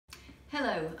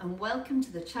Hello and welcome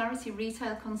to the Charity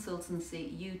Retail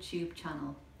Consultancy YouTube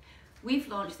channel. We've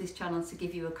launched this channel to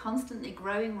give you a constantly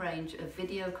growing range of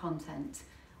video content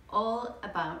all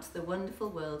about the wonderful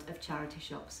world of charity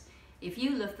shops. If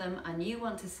you love them and you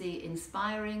want to see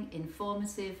inspiring,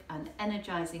 informative and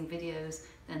energising videos,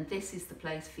 then this is the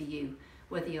place for you.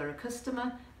 Whether you're a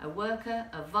customer, a worker,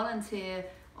 a volunteer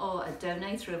or a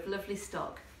donator of lovely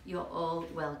stock, you're all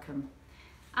welcome.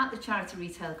 At the Charity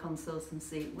Retail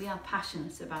Consultancy, we are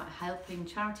passionate about helping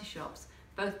charity shops,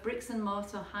 both bricks and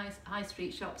mortar high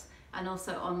street shops and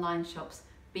also online shops,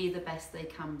 be the best they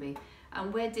can be.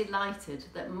 And we're delighted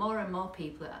that more and more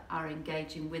people are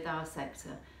engaging with our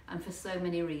sector, and for so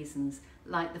many reasons,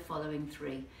 like the following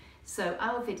three. So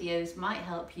our videos might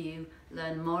help you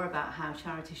learn more about how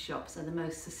charity shops are the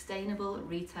most sustainable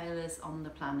retailers on the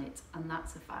planet, and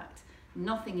that's a fact.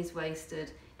 Nothing is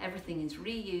wasted, everything is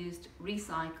reused,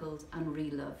 recycled and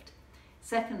reloved.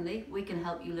 Secondly, we can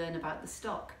help you learn about the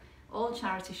stock. All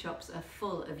charity shops are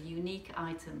full of unique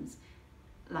items,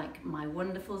 like my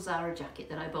wonderful Zara jacket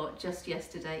that I bought just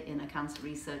yesterday in a Cancer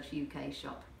Research UK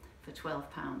shop for £12.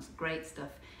 Great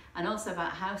stuff. And also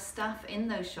about how staff in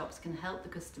those shops can help the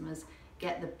customers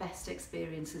get the best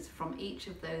experiences from each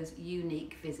of those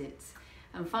unique visits.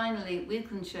 And finally, we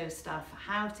can show staff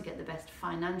how to get the best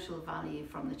financial value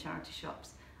from the charity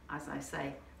shops. As I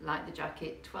say, like the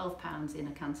jacket, £12 in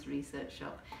a Cancer Research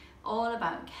shop. All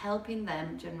about helping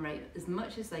them generate as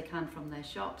much as they can from their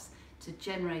shops to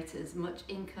generate as much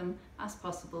income as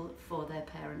possible for their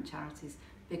parent charities,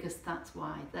 because that's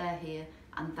why they're here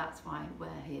and that's why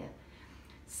we're here.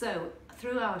 So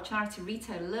through our Charity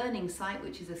Retail Learning site,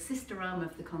 which is a sister arm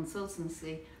of the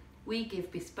consultancy, we give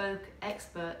bespoke,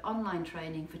 expert online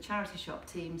training for charity shop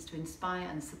teams to inspire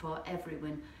and support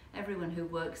everyone who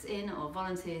works in or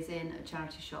volunteers in a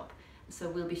charity shop. So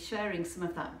we'll be sharing some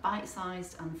of that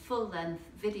bite-sized and full-length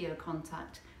video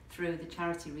content through the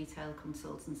Charity Retail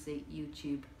Consultancy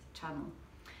YouTube channel.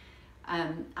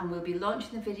 And we'll be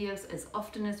launching the videos as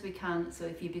often as we can, so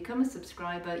if you become a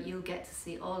subscriber, you'll get to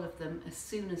see all of them as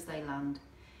soon as they land.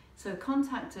 So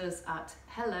contact us at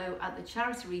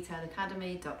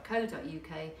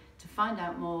hello@thecharityretaileracademy.co.uk to find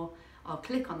out more, or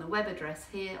click on the web address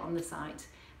here on the site,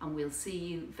 and we'll see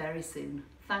you very soon.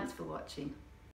 Thanks for watching.